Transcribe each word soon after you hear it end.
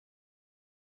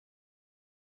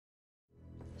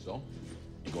So,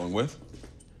 you going with?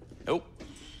 Nope.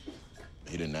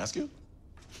 He didn't ask you?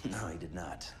 No, he did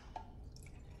not.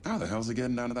 How the hell's he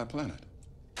getting down to that planet?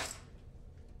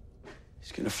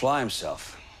 He's gonna fly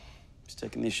himself. He's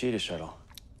taking the Ishida shuttle.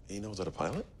 He knows how to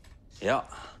pilot? Yeah.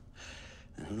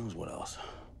 And who knows what else?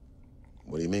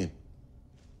 What do you mean?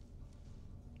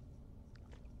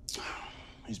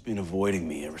 He's been avoiding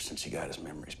me ever since he got his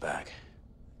memories back.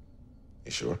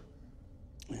 You sure?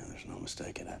 Yeah, there's no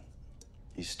mistaking it.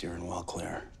 He's steering well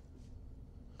clear.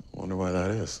 I wonder why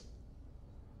that is.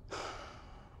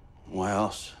 Why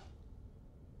else?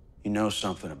 He knows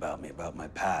something about me, about my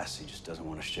past. He just doesn't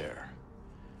want to share.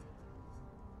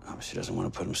 Obviously doesn't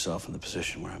want to put himself in the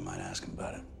position where I might ask him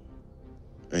about it.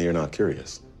 And you're not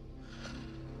curious?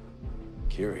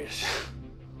 Curious?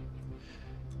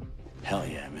 Hell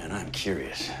yeah, man, I'm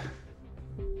curious.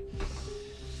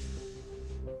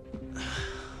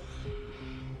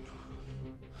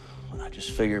 I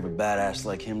just figure if a badass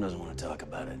like him doesn't want to talk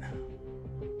about it,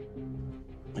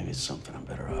 maybe it's something I'm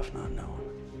better off not knowing.